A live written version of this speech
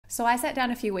So I sat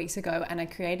down a few weeks ago and I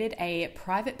created a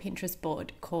private Pinterest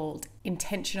board called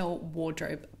Intentional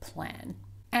Wardrobe Plan.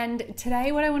 And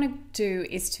today what I want to do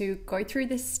is to go through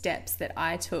the steps that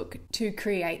I took to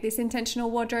create this intentional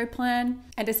wardrobe plan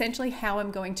and essentially how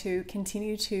I'm going to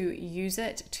continue to use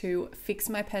it to fix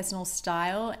my personal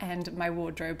style and my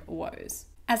wardrobe woes.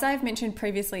 As I've mentioned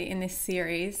previously in this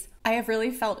series, I have really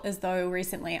felt as though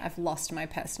recently I've lost my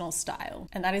personal style,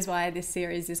 and that is why this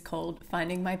series is called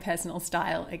Finding My Personal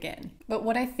Style Again. But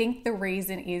what I think the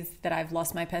reason is that I've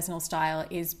lost my personal style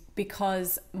is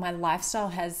because my lifestyle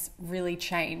has really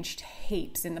changed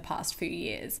heaps in the past few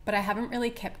years, but I haven't really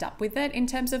kept up with it in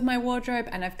terms of my wardrobe,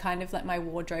 and I've kind of let my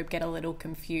wardrobe get a little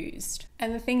confused.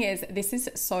 And the thing is, this is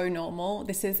so normal.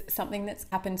 This is something that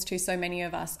happens to so many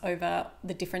of us over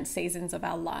the different seasons of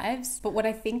our lives. But what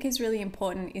I think is really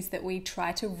important is that we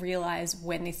try to realize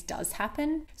when this does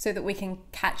happen so that we can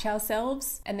catch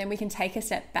ourselves and then we can take a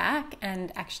step back and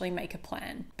actually make a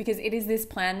plan. Because it is this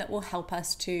plan that will help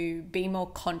us to be more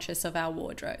conscious of our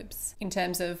wardrobes in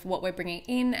terms of what we're bringing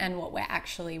in and what we're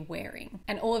actually wearing.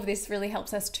 And all of this really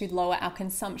helps us to lower our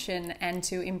consumption and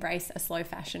to embrace a slow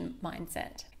fashion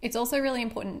mindset. It's also really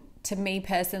important to me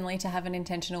personally to have an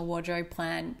intentional wardrobe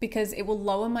plan because it will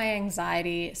lower my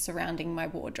anxiety surrounding my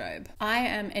wardrobe. I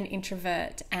am an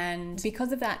introvert, and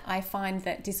because of that, I find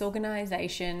that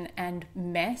disorganization and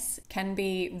mess can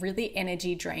be really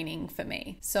energy draining for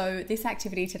me. So this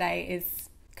activity today is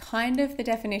kind of the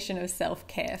definition of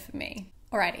self-care for me.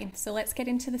 Alrighty, so let's get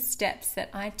into the steps that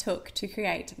I took to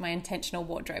create my intentional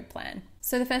wardrobe plan.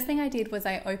 So the first thing I did was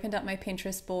I opened up my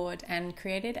Pinterest board and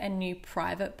created a new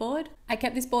private board. I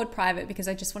kept this board private because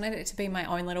I just wanted it to be my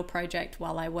own little project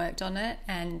while I worked on it,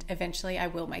 and eventually I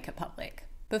will make it public.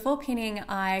 Before pinning,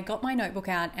 I got my notebook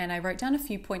out and I wrote down a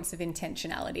few points of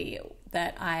intentionality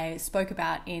that I spoke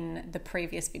about in the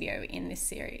previous video in this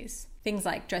series. Things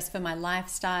like dress for my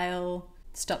lifestyle,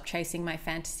 stop chasing my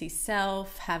fantasy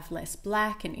self, have less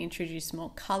black and introduce more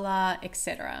color,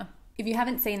 etc. If you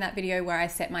haven't seen that video where I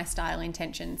set my style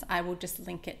intentions, I will just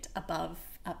link it above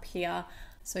up here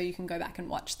so you can go back and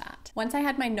watch that. Once I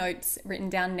had my notes written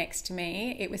down next to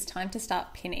me, it was time to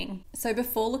start pinning. So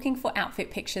before looking for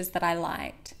outfit pictures that I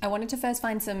liked, I wanted to first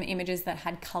find some images that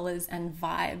had colors and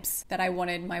vibes that I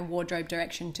wanted my wardrobe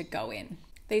direction to go in.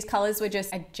 These colors were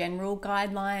just a general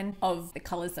guideline of the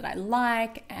colors that I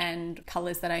like and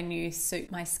colors that I knew suit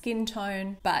my skin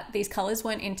tone, but these colors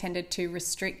weren't intended to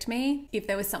restrict me. If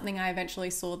there was something I eventually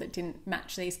saw that didn't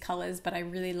match these colors, but I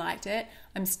really liked it,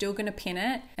 I'm still going to pin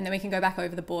it, and then we can go back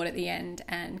over the board at the end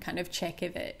and kind of check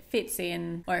if it fits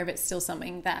in or if it's still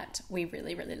something that we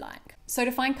really, really like. So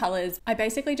to find colors, I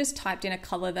basically just typed in a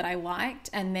color that I liked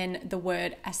and then the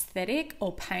word aesthetic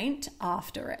or paint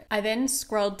after it. I then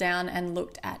scrolled down and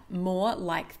looked at more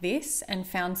like this and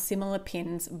found similar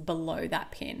pins below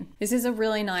that pin. This is a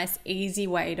really nice, easy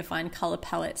way to find color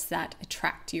palettes that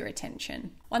attract your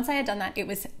attention. Once I had done that, it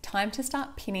was time to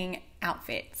start pinning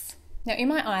outfits. Now, in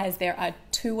my eyes, there are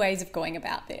two ways of going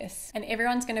about this, and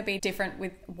everyone's going to be different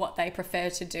with what they prefer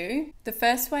to do. The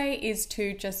first way is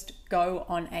to just go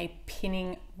on a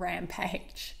pinning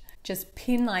rampage. Just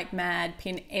pin like mad,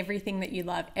 pin everything that you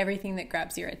love, everything that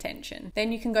grabs your attention.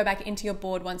 Then you can go back into your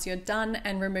board once you're done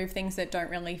and remove things that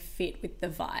don't really fit with the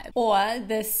vibe. Or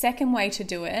the second way to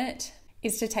do it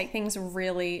is to take things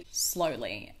really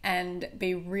slowly and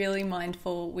be really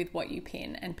mindful with what you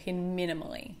pin and pin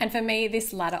minimally. And for me,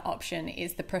 this latter option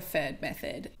is the preferred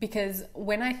method because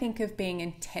when I think of being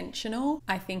intentional,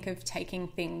 I think of taking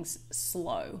things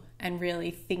slow and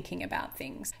really thinking about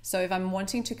things. So if I'm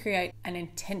wanting to create an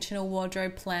intentional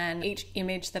wardrobe plan, each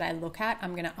image that I look at,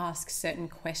 I'm going to ask certain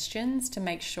questions to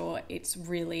make sure it's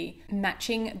really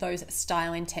matching those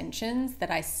style intentions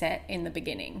that I set in the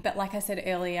beginning. But like I said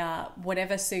earlier,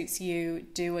 whatever suits you,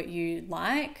 do what you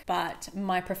like, but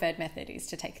my preferred method is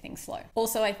to take things slow.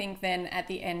 Also, I think then at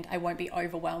the end, I won't be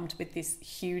overwhelmed with this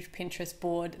huge Pinterest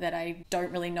board that I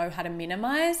don't really know how to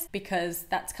minimize, because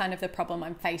that's kind of the problem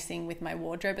I'm facing with my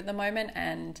wardrobe at the moment,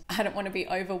 and I don't want to be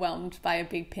overwhelmed by a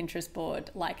big Pinterest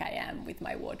board like I am with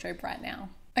my wardrobe right now.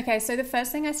 Okay, so the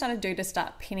first thing I started to do to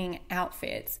start pinning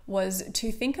outfits was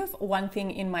to think of one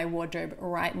thing in my wardrobe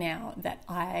right now that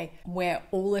I wear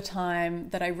all the time,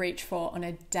 that I reach for on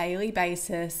a daily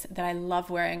basis, that I love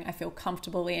wearing, I feel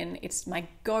comfortable in. It's my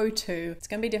go-to. It's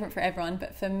going to be different for everyone,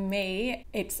 but for me,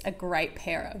 it's a great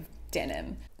pair of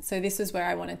denim. So this is where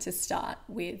I wanted to start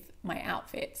with my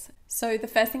outfits. So the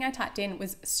first thing I typed in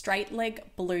was straight leg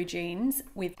blue jeans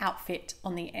with outfit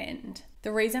on the end.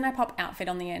 The reason I pop outfit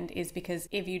on the end is because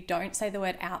if you don't say the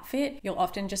word outfit, you'll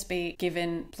often just be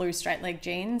given blue straight leg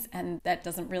jeans, and that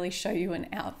doesn't really show you an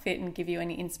outfit and give you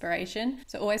any inspiration.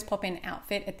 So always pop in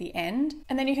outfit at the end.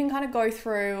 And then you can kind of go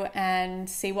through and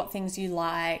see what things you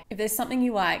like. If there's something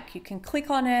you like, you can click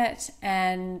on it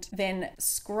and then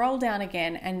scroll down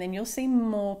again, and then you'll see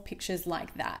more pictures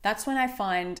like that. That's when I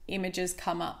find images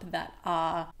come up that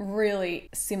are really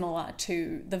similar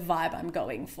to the vibe I'm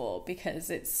going for, because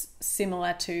it's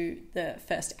similar to the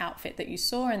first outfit that you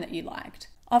saw and that you liked.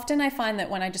 Often I find that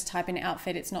when I just type in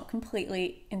outfit, it's not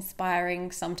completely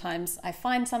inspiring. Sometimes I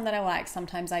find some that I like,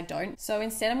 sometimes I don't. So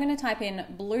instead I'm going to type in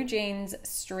blue jeans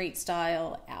street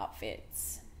style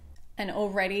outfits. And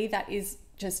already that is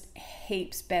just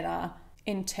heaps better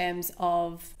in terms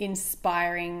of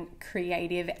inspiring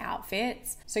creative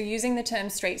outfits. So using the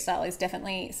term street style is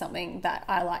definitely something that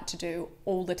I like to do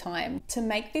all the time. To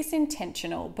make this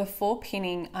intentional, before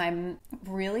pinning, I'm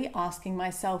really asking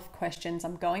myself questions.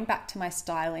 I'm going back to my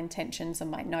style intentions on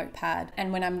my notepad.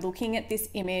 And when I'm looking at this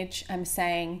image, I'm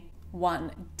saying,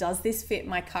 1, does this fit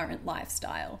my current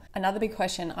lifestyle? Another big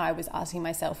question I was asking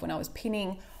myself when I was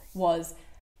pinning was,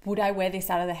 would I wear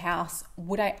this out of the house?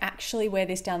 Would I actually wear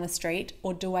this down the street?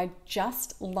 Or do I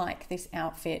just like this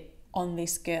outfit on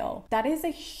this girl? That is a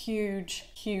huge,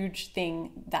 huge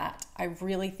thing that I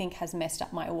really think has messed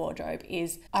up my wardrobe.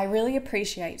 Is I really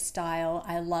appreciate style.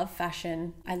 I love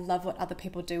fashion. I love what other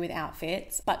people do with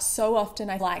outfits. But so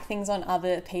often I like things on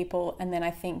other people and then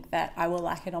I think that I will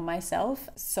like it on myself.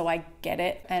 So I get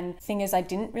it. And the thing is, I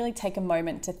didn't really take a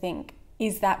moment to think,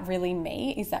 is that really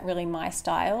me? Is that really my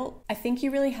style? I think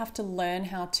you really have to learn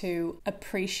how to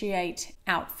appreciate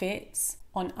outfits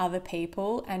on other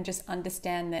people and just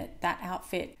understand that that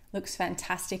outfit looks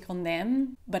fantastic on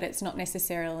them, but it's not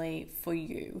necessarily for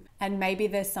you. And maybe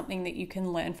there's something that you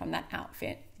can learn from that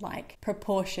outfit, like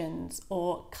proportions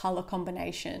or color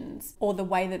combinations or the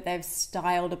way that they've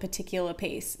styled a particular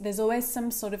piece. There's always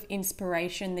some sort of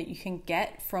inspiration that you can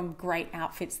get from great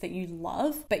outfits that you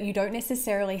love, but you don't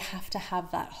necessarily have to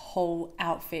have that whole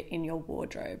outfit in your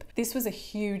wardrobe. This was a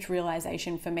huge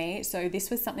realization for me. So this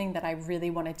was something that I really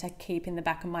wanted to keep in the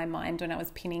back of my mind when I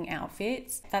was pinning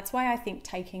outfits. That's why I think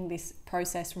taking this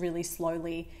process really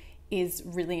slowly is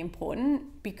really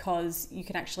important, because you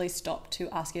can actually stop to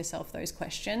ask yourself those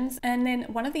questions. And then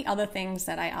one of the other things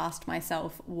that I asked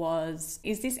myself was,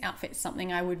 is this outfit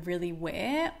something I would really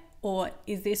wear, or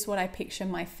is this what I picture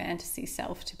my fantasy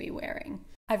self to be wearing?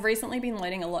 I've recently been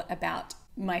learning a lot about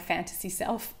my fantasy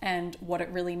self and what it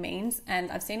really means, and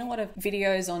I've seen a lot of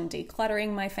videos on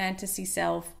decluttering my fantasy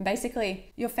self.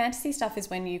 Basically, your fantasy stuff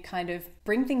is when you kind of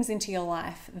bring things into your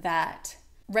life that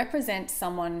represent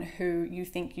someone who you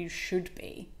think you should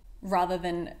be rather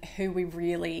than who we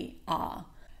really are.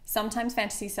 Sometimes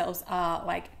fantasy selves are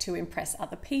like to impress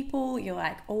other people. You're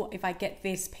like, oh, if I get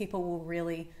this, people will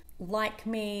really like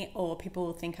me, or people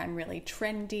will think I'm really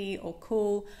trendy or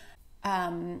cool.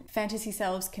 Fantasy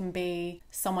selves can be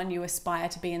someone you aspire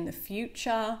to be in the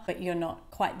future, but you're not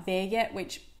quite there yet,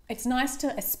 which it's nice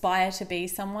to aspire to be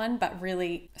someone, but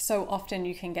really so often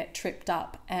you can get tripped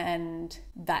up and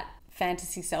that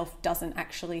fantasy self doesn't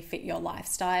actually fit your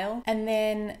lifestyle. And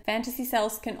then fantasy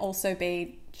selves can also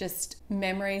be just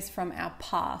memories from our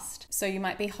past. So you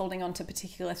might be holding on to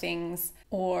particular things,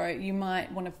 or you might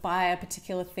want to buy a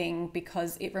particular thing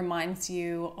because it reminds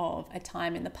you of a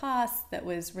time in the past that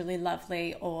was really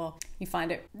lovely, or you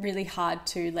find it really hard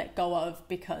to let go of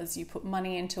because you put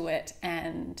money into it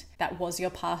and that was your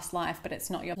past life, but it's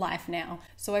not your life now.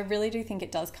 So I really do think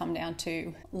it does come down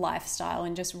to lifestyle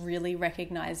and just really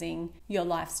recognizing your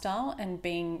lifestyle and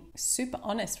being super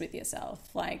honest with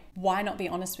yourself. Like, why not be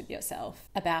honest with yourself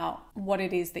about what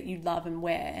it is that you love and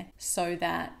wear, so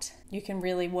that you can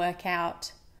really work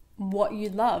out what you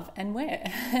love and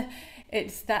wear.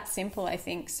 It's that simple, I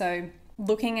think. So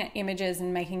looking at images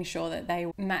and making sure that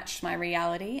they matched my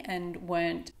reality and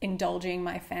weren't indulging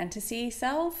my fantasy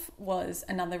self was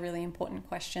another really important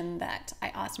question that I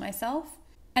asked myself.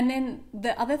 And then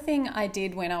the other thing I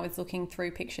did when I was looking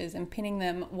through pictures and pinning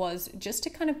them was just to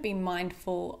kind of be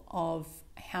mindful of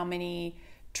how many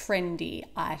trendy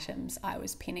items I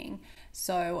was pinning.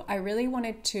 So I really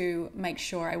wanted to make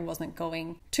sure I wasn't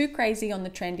going too crazy on the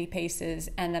trendy pieces,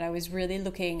 and that I was really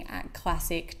looking at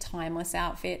classic, timeless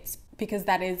outfits, because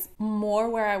that is more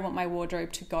where I want my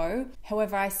wardrobe to go.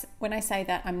 However, when I say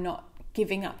that, I'm not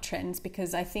giving up trends,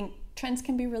 because I think trends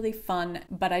can be really fun,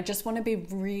 but I just want to be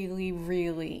really,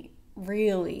 really,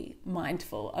 really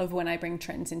mindful of when I bring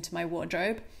trends into my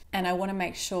wardrobe. And I want to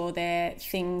make sure they're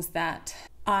things that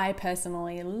I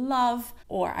personally love,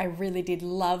 or I really did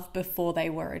love before they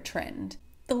were a trend.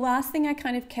 the last thing I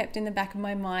kind of kept in the back of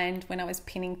my mind when I was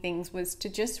pinning things was to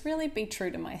just really be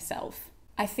true to myself.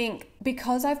 I think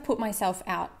because I've put myself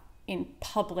out in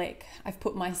public, I've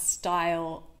put my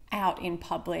style out in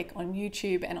public on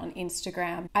YouTube and on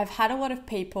Instagram, I've had a lot of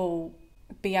people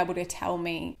be able to tell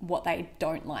me what they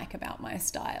don't like about my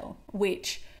style,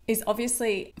 which is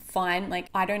obviously fine. Like,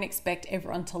 I don't expect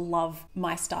everyone to love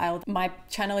my style. My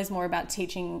channel is more about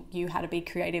teaching you how to be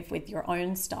creative with your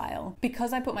own style.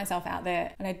 Because I put myself out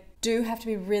there, and I do have to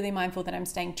be really mindful that I'm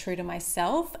staying true to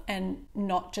myself and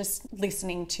not just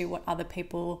listening to what other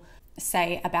people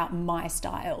say about my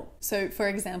style. So for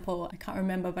example, I can't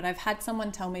remember, but I've had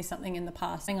someone tell me something in the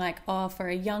past, saying like, oh, for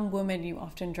a young woman, you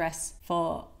often dress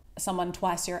for someone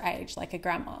twice your age, like a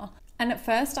grandma. And at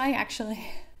first I actually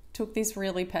took this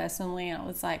really personally, and I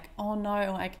was like, oh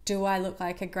no, like, do I look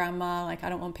like a grandma? Like, I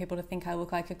don't want people to think I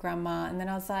look like a grandma. And then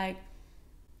I was like,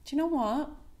 do you know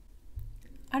what?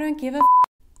 I don't give a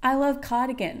I love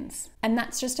cardigans, and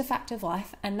that's just a fact of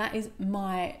life, and that is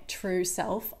my true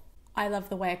self. I love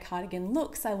the way a cardigan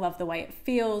looks. I love the way it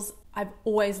feels. I've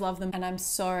always loved them, and I'm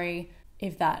sorry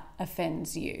if that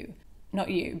offends you. Not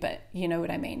you, but you know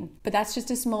what I mean. But that's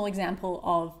just a small example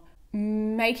of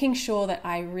making sure that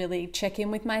I really check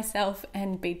in with myself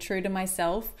and be true to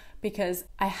myself, because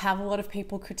I have a lot of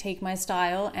people critique my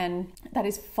style, and that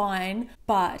is fine,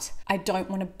 but I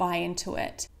don't want to buy into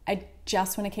it. I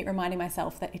just want to keep reminding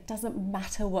myself that it doesn't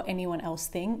matter what anyone else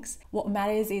thinks. What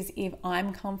matters is if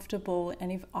I'm comfortable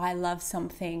and if I love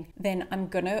something, then I'm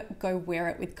going to go wear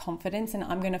it with confidence and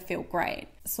I'm going to feel great.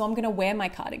 So I'm going to wear my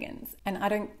cardigans, and I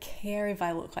don't care if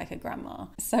I look like a grandma.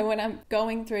 So when I'm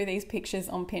going through these pictures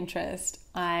on Pinterest,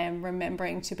 I am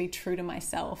remembering to be true to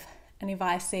myself. And if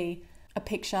I see a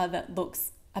picture that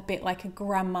looks a bit like a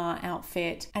grandma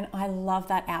outfit and I love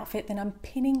that outfit, then I'm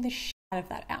pinning the shit out of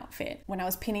that outfit. When I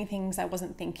was pinning things, I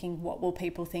wasn't thinking, what will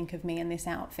people think of me in this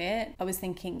outfit? I was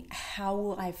thinking, how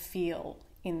will I feel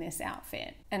in this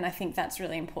outfit? And I think that's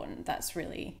really important. That's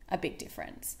really a big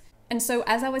difference. And so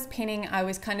as I was pinning, I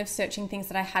was kind of searching things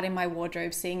that I had in my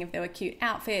wardrobe, seeing if there were cute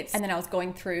outfits. And then I was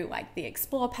going through like the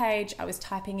explore page. I was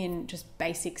typing in just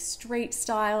basic street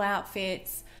style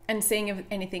outfits and seeing if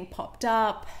anything popped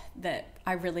up that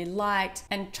I really liked,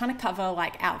 and trying to cover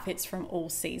like outfits from all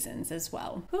seasons as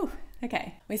well. Whew.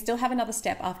 Okay, we still have another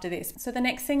step after this. So the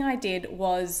next thing I did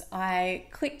was I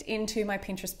clicked into my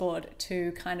Pinterest board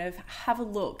to kind of have a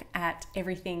look at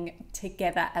everything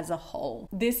together as a whole.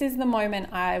 This is the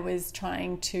moment I was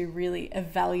trying to really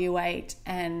evaluate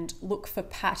and look for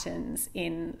patterns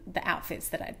in the outfits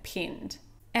that I'd pinned.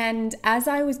 And as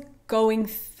I was going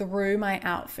through my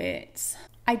outfits,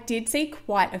 I did see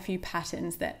quite a few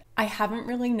patterns that I haven't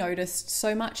really noticed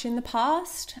so much in the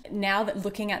past. Now that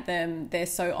looking at them, they're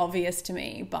so obvious to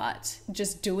me, but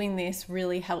just doing this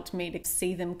really helped me to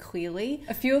see them clearly.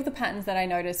 A few of the patterns that I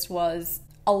noticed was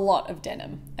a lot of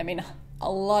denim. I mean,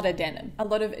 a lot of denim. A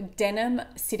lot of denim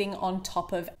sitting on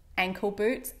top of ankle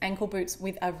boots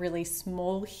with a really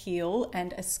small heel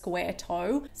and a square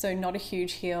toe. So not a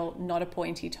huge heel, not a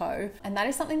pointy toe. And that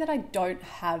is something that I don't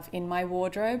have in my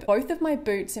wardrobe. Both of my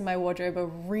boots in my wardrobe are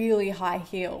really high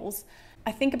heels.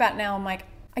 I think about now, I'm like,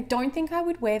 I don't think I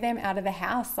would wear them out of the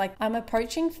house. Like, I'm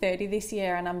approaching 30 this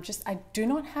year, and I do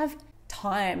not have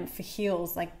time for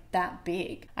heels like that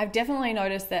big. I've definitely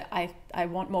noticed that I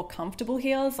want more comfortable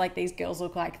heels. Like, these girls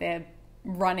look like they're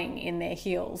running in their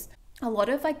heels. A lot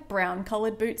of like brown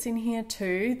colored boots in here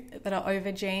too that are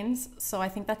over jeans. So I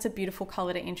think that's a beautiful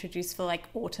color to introduce for like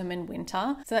autumn and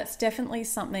winter. So that's definitely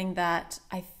something that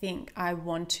I think I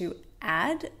want to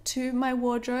add to my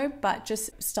wardrobe, but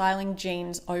just styling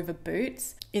jeans over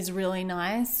boots is really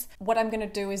nice. What I'm going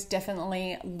to do is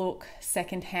definitely look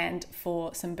secondhand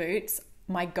for some boots.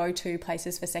 My go-to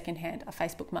places for secondhand are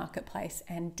Facebook Marketplace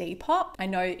and Depop. I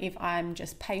know if I'm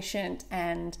just patient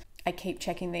and I keep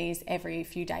checking these every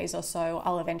few days or so,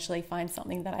 I'll eventually find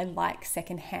something that I like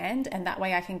secondhand, and that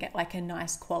way I can get like a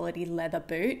nice quality leather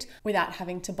boot without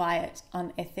having to buy it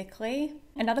unethically.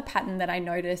 Another pattern that I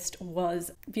noticed was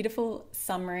beautiful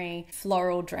summery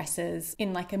floral dresses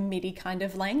in like a midi kind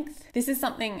of length. This is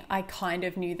something I kind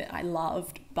of knew that I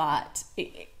loved, but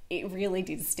it really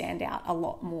did stand out a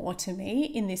lot more to me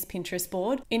in this Pinterest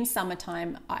board. In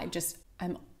summertime,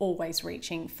 I'm always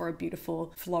reaching for a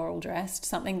beautiful floral dress,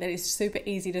 something that is super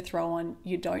easy to throw on.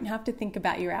 You don't have to think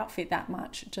about your outfit that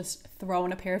much. Just throw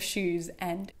on a pair of shoes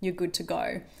and you're good to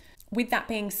go. With that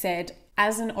being said,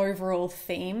 as an overall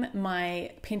theme, my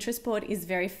Pinterest board is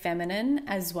very feminine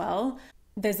as well.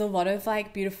 There's a lot of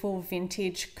like beautiful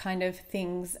vintage kind of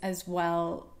things as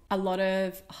well. a lot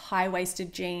of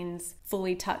high-waisted jeans,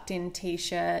 fully tucked in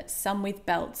t-shirts, some with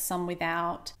belts, some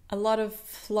without, a lot of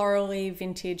florally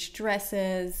vintage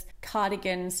dresses,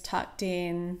 cardigans tucked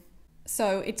in.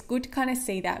 So it's good to kind of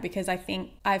see that, because I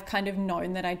think I've kind of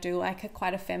known that I do like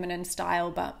quite a feminine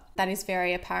style, but that is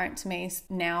very apparent to me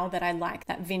now that I like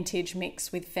that vintage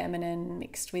mixed with feminine,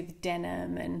 mixed with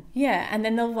denim. And yeah, and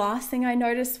then the last thing I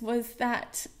noticed was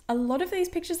that a lot of these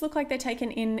pictures look like they're taken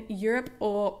in Europe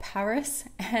or Paris,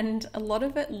 and a lot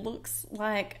of it looks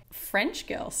like French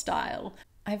girl style.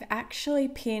 I've actually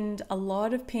pinned a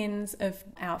lot of pins of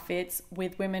outfits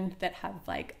with women that have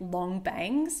like long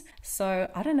bangs. So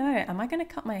I don't know, am I going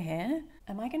to cut my hair?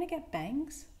 Am I going to get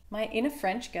bangs? My inner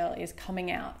French girl is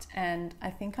coming out, and I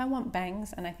think I want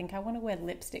bangs, and I think I want to wear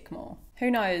lipstick more.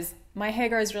 Who knows? My hair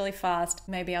grows really fast.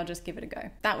 Maybe I'll just give it a go.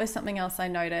 That was something else I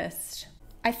noticed.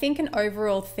 I think an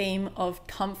overall theme of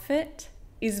comfort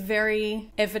is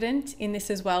very evident in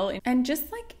this as well, and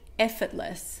just like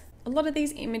effortless. A lot of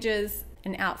these images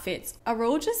and outfits are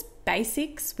all just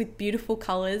basics with beautiful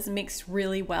colors mixed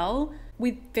really well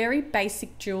with very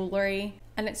basic jewelry,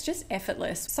 and it's just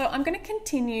effortless. So I'm going to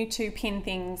continue to pin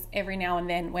things every now and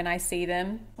then when I see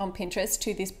them on Pinterest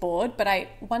to this board, but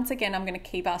once again I'm going to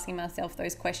keep asking myself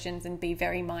those questions and be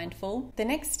very mindful. The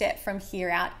next step from here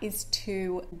out is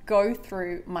to go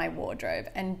through my wardrobe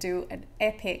and do an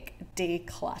epic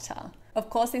declutter.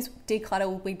 Of course, this declutter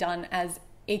will be done as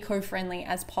eco-friendly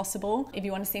as possible. If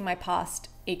you want to see my past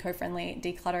eco-friendly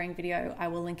decluttering video, I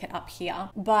will link it up here.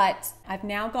 But I've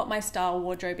now got my style,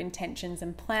 wardrobe, intentions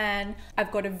and plan.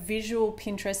 I've got a visual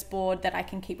Pinterest board that I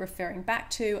can keep referring back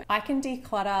to. I can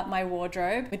declutter my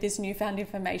wardrobe with this newfound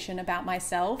information about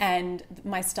myself and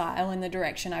my style and the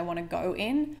direction I want to go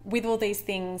in with all these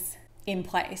things in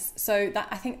place. So that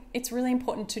I think it's really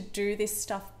important to do this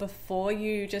stuff before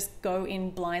you just go in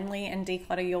blindly and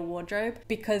declutter your wardrobe,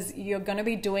 because you're going to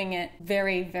be doing it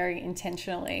very, very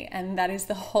intentionally. And that is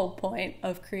the whole point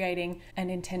of creating an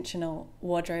intentional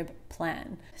wardrobe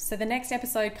plan. So the next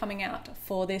episode coming out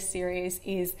for this series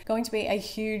is going to be a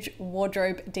huge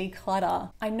wardrobe declutter.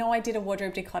 I know I did a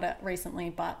wardrobe declutter recently,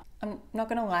 but I'm not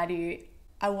going to lie to you,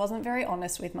 I wasn't very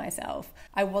honest with myself.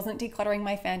 I wasn't decluttering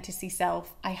my fantasy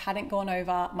self. I hadn't gone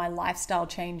over my lifestyle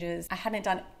changes. I hadn't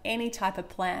done any type of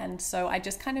plan. So I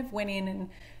just kind of went in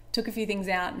and took a few things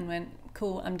out and went,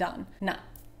 cool, I'm done. Nah,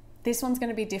 this one's going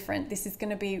to be different. This is going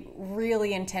to be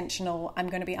really intentional. I'm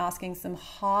going to be asking some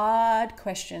hard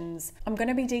questions. I'm going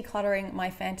to be decluttering my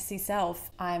fantasy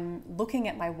self. I'm looking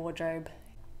at my wardrobe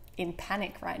in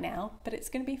panic right now, but it's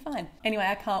going to be fine. Anyway,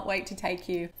 I can't wait to take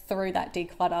you through that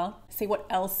declutter, see what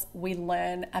else we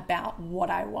learn about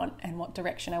what I want and what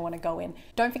direction I want to go in.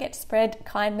 Don't forget to spread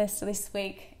kindness this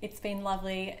week. It's been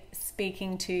lovely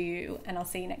speaking to you, and I'll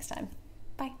see you next time.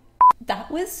 Bye. That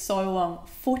was so long.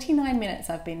 49 minutes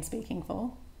I've been speaking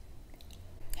for.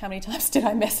 How many times did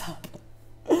I mess up?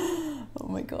 Oh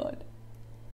my God.